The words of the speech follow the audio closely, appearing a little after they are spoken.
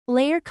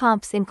Layer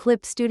comps in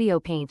Clip Studio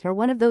Paint are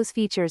one of those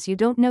features you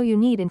don't know you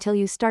need until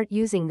you start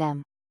using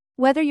them.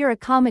 Whether you're a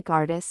comic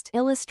artist,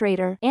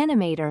 illustrator,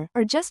 animator,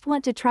 or just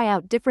want to try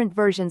out different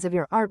versions of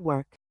your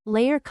artwork,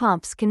 layer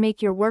comps can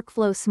make your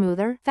workflow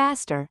smoother,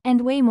 faster,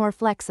 and way more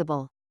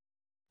flexible.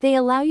 They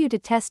allow you to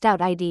test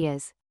out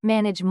ideas,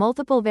 manage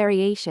multiple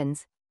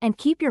variations, and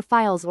keep your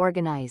files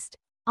organized,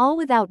 all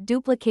without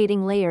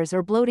duplicating layers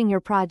or bloating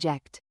your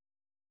project.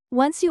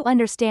 Once you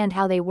understand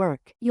how they work,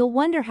 you'll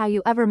wonder how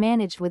you ever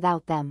managed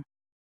without them.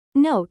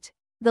 Note: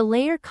 the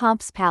Layer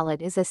Comps palette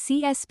is a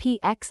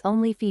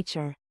CSPX-only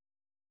feature.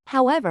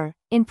 However,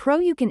 in Pro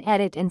you can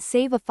edit and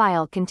save a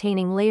file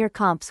containing layer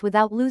comps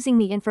without losing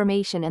the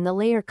information, and the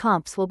layer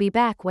comps will be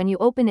back when you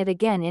open it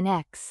again in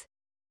X.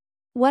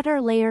 What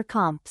are layer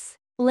comps?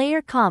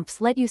 Layer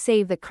comps let you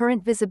save the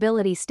current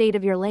visibility state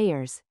of your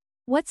layers,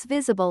 what's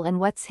visible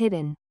and what's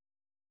hidden.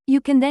 You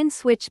can then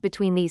switch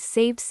between these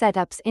saved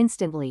setups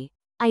instantly,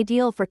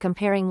 ideal for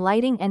comparing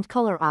lighting and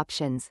color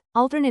options,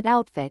 alternate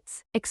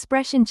outfits,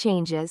 expression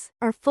changes,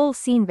 or full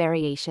scene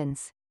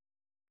variations.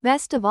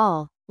 Best of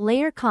all,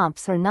 layer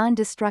comps are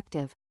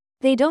non-destructive.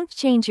 They don't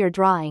change your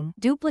drawing,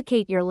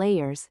 duplicate your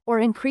layers, or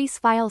increase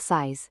file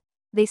size.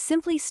 They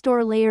simply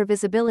store layer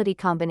visibility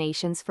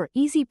combinations for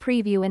easy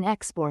preview and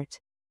export.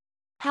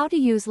 How to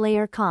use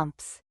layer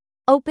comps.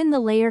 Open the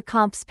Layer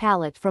Comps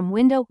palette from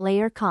Window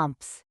Layer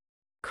Comps.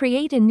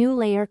 Create a new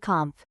layer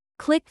comp.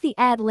 Click the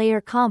Add Layer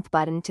Comp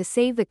button to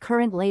save the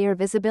current layer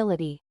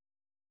visibility.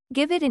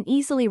 Give it an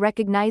easily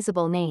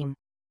recognizable name.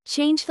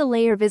 Change the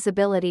layer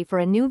visibility for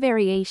a new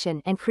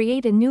variation and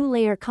create a new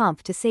layer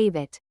comp to save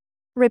it.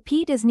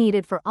 Repeat as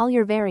needed for all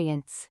your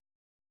variants.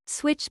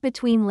 Switch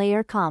between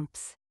layer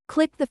comps.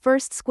 Click the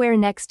first square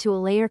next to a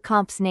layer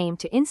comp's name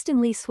to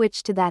instantly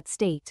switch to that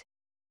state.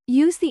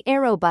 Use the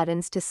arrow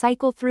buttons to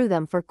cycle through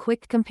them for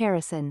quick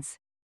comparisons.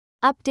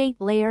 Update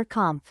layer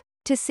comp.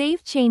 To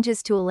save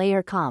changes to a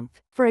layer comp,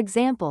 for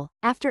example,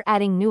 after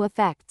adding new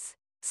effects,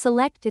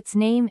 select its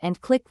name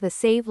and click the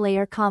Save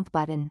Layer Comp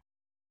button.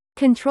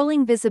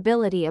 Controlling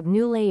visibility of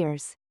new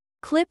layers.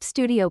 Clip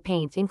Studio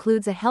Paint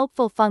includes a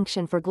helpful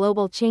function for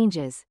global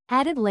changes.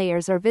 Added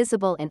layers are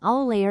visible in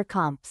all layer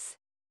comps.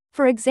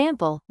 For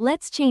example,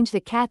 let's change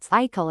the cat's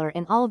eye color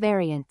in all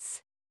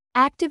variants.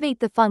 Activate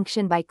the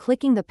function by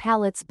clicking the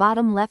palette's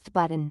bottom left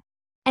button.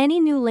 Any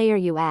new layer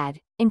you add,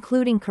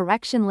 including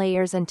correction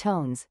layers and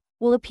tones,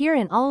 will appear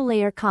in all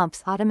layer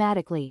comps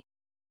automatically.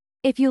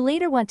 If you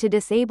later want to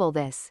disable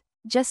this,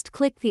 just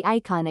click the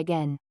icon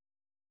again.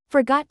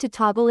 Forgot to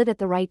toggle it at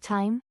the right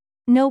time?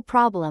 No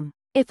problem.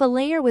 If a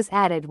layer was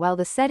added while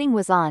the setting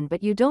was on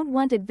but you don't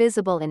want it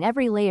visible in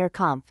every layer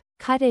comp,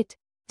 cut it,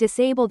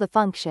 disable the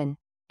function,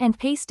 and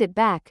paste it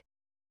back.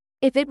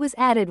 If it was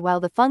added while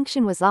the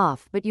function was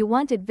off but you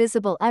want it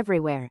visible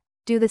everywhere,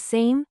 do the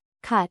same,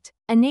 cut,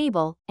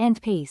 enable,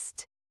 and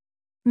paste.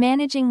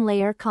 Managing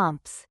layer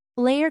comps.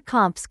 Layer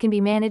comps can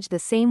be managed the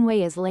same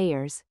way as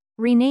layers.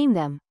 Rename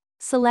them,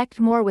 select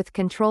more with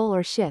Ctrl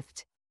or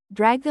Shift,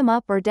 drag them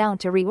up or down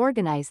to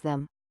reorganize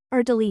them,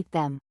 or delete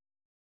them.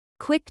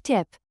 Quick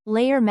tip: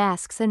 layer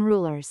masks and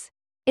rulers.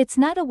 It's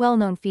not a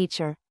well-known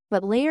feature,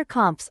 but layer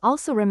comps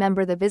also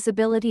remember the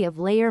visibility of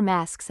layer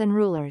masks and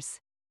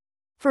rulers.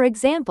 For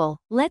example,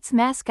 let's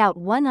mask out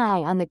one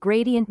eye on the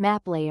gradient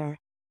map layer.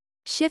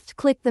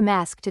 Shift-click the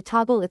mask to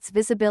toggle its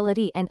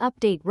visibility and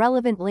update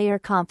relevant layer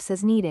comps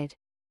as needed.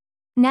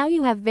 Now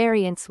you have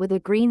variants with a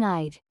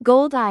green-eyed,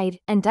 gold-eyed,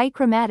 and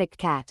dichromatic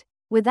cat,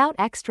 without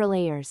extra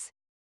layers.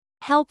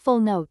 Helpful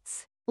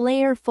notes.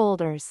 Layer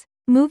folders.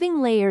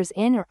 Moving layers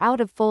in or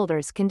out of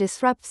folders can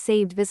disrupt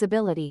saved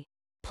visibility.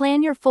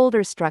 Plan your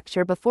folder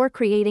structure before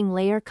creating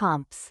layer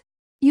comps.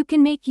 You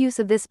can make use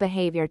of this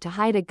behavior to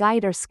hide a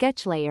guide or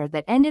sketch layer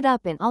that ended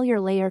up in all your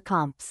layer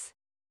comps.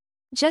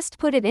 Just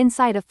put it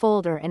inside a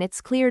folder and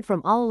it's cleared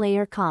from all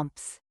layer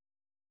comps.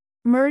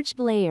 Merged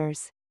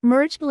layers.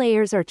 Merged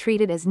layers are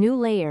treated as new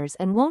layers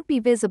and won't be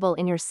visible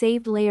in your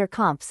saved layer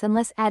comps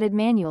unless added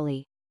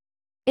manually.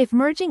 If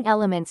merging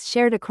elements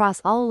shared across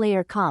all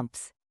layer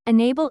comps,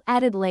 enable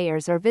added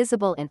layers are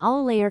visible in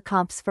all layer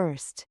comps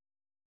first.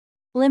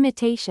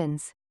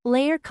 Limitations.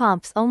 Layer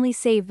comps only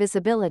save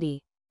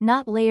visibility,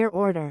 not layer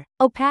order,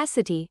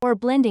 opacity, or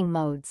blending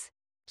modes.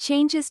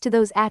 Changes to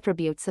those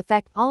attributes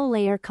affect all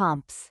layer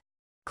comps.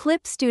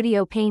 Clip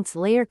Studio Paint's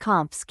layer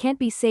comps can't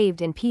be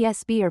saved in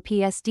PSB or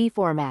PSD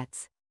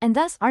formats, and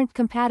thus aren't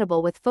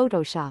compatible with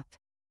Photoshop.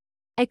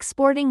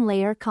 Exporting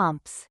layer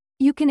comps.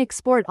 You can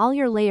export all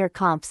your layer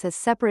comps as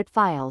separate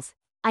files,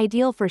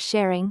 ideal for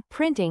sharing,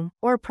 printing,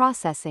 or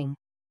processing.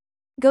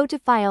 Go to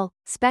File,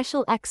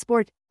 Special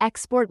Export,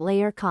 Export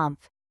Layer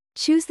Comp.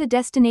 Choose the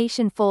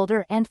destination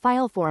folder and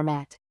file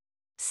format.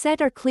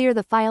 Set or clear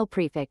the file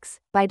prefix,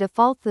 by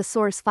default the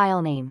source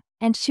file name,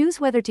 and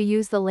choose whether to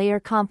use the layer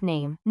comp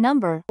name,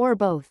 number, or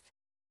both.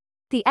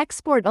 The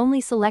Export Only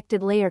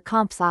Selected Layer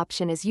Comps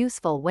option is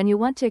useful when you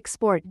want to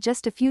export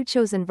just a few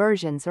chosen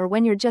versions or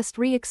when you're just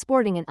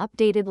re-exporting an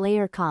updated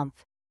layer comp.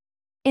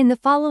 In the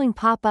following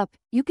pop-up,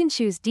 you can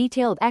choose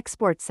detailed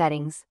export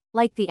settings,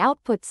 like the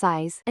output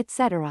size,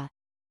 etc.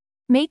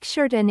 Make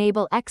sure to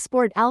enable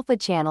Export Alpha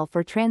channel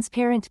for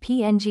transparent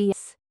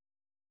PNGs.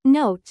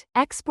 Note,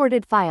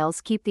 exported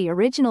files keep the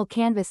original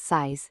canvas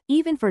size,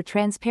 even for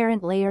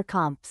transparent layer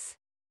comps.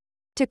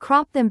 To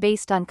crop them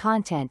based on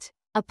content,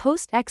 a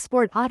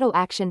post-export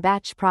auto-action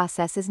batch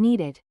process is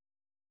needed.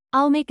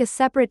 I'll make a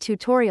separate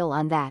tutorial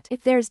on that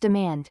if there's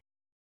demand.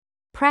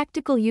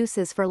 Practical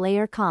uses for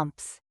layer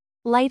comps.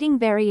 Lighting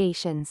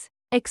variations.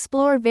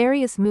 Explore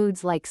various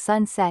moods like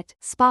sunset,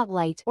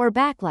 spotlight, or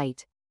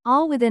backlight,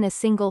 all within a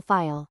single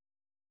file.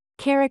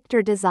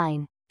 Character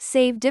design.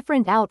 Save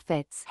different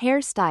outfits,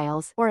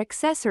 hairstyles, or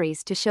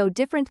accessories to show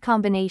different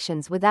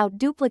combinations without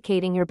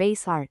duplicating your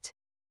base art.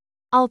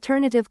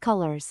 Alternative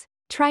colors.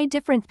 Try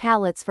different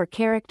palettes for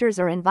characters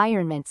or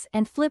environments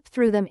and flip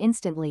through them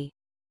instantly.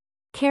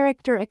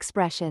 Character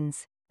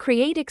expressions.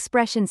 Create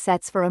expression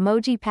sets for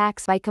emoji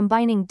packs by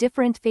combining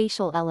different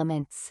facial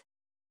elements.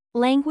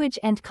 Language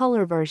and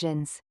color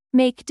versions.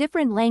 Make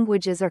different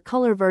languages or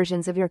color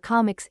versions of your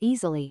comics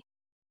easily.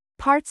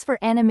 Parts for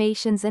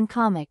animations and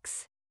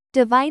comics.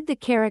 Divide the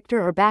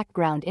character or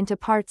background into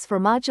parts for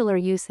modular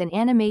use in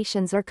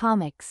animations or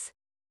comics.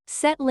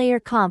 Set layer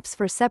comps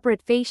for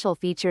separate facial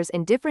features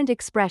and different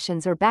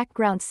expressions or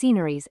background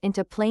sceneries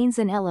into planes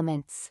and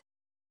elements.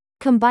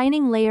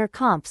 Combining layer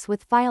comps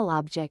with file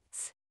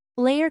objects.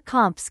 Layer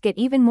comps get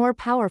even more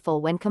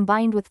powerful when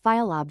combined with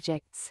file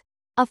objects.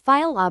 A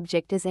file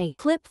object is a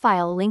clip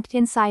file linked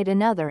inside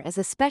another as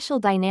a special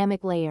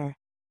dynamic layer.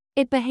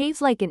 It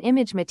behaves like an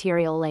image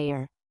material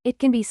layer. It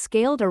can be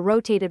scaled or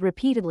rotated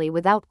repeatedly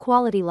without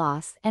quality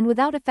loss and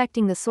without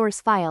affecting the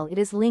source file it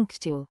is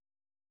linked to.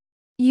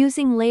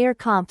 Using layer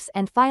comps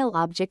and file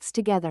objects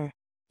together.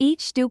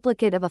 Each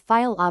duplicate of a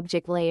file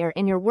object layer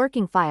in your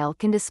working file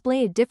can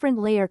display a different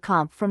layer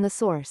comp from the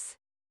source.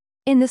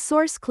 In the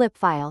source clip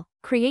file,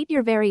 create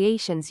your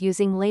variations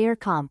using layer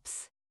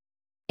comps.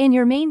 In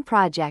your main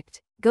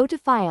project, go to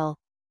File,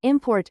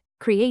 Import,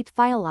 Create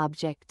File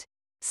Object.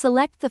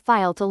 Select the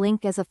file to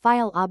link as a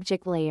file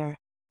object layer.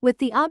 With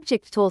the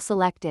Object tool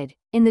selected,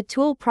 in the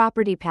Tool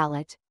Property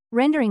palette,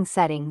 Rendering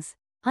Settings,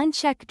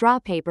 uncheck Draw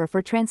Paper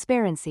for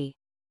transparency.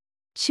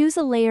 Choose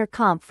a layer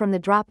comp from the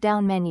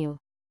drop-down menu.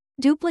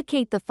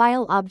 Duplicate the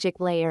file object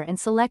layer and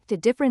select a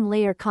different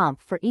layer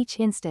comp for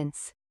each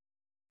instance.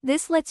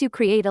 This lets you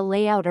create a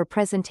layout or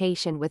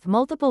presentation with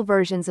multiple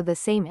versions of the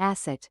same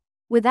asset,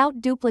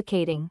 without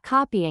duplicating,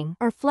 copying,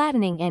 or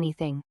flattening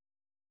anything.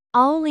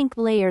 All linked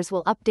layers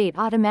will update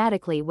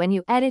automatically when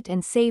you edit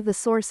and save the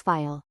source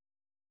file.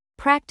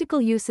 Practical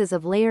uses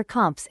of layer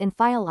comps in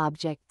file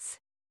objects.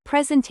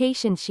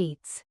 Presentation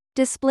sheets.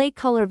 Display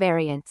color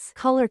variants,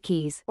 color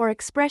keys, or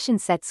expression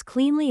sets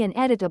cleanly and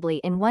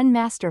editably in one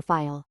master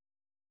file.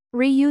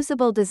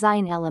 Reusable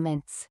design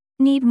elements.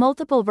 Need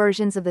multiple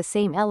versions of the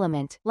same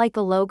element, like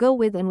a logo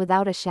with and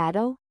without a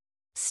shadow?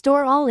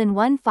 Store all in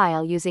one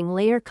file using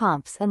layer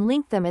comps and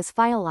link them as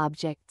file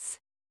objects.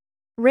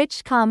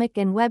 Rich comic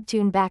and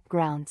webtoon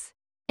backgrounds.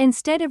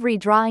 Instead of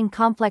redrawing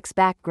complex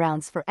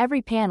backgrounds for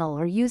every panel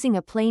or using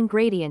a plain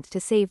gradient to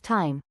save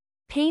time,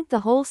 paint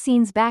the whole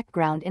scene's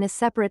background in a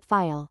separate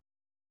file.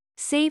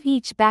 Save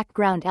each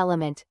background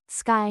element,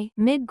 sky,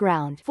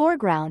 midground,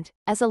 foreground,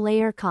 as a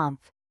layer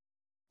comp.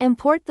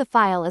 Import the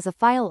file as a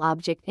file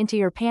object into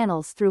your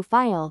panels through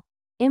File,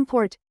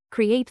 Import,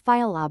 Create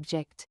File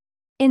Object.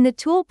 In the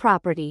Tool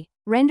Property,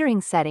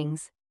 Rendering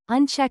Settings,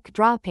 uncheck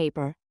Draw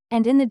Paper,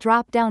 and in the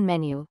drop-down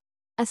menu,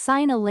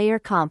 assign a layer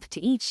comp to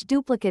each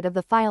duplicate of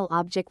the file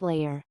object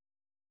layer.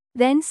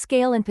 Then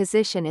scale and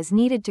position as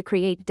needed to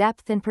create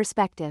depth and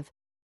perspective.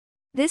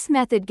 This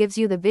method gives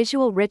you the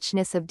visual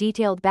richness of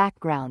detailed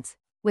backgrounds,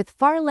 with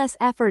far less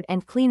effort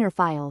and cleaner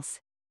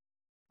files.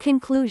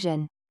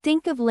 Conclusion.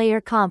 Think of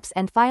layer comps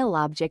and file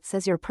objects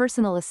as your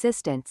personal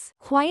assistants,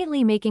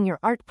 quietly making your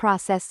art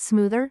process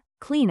smoother,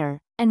 cleaner,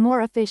 and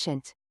more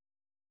efficient.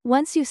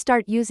 Once you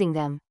start using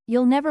them,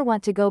 you'll never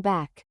want to go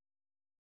back.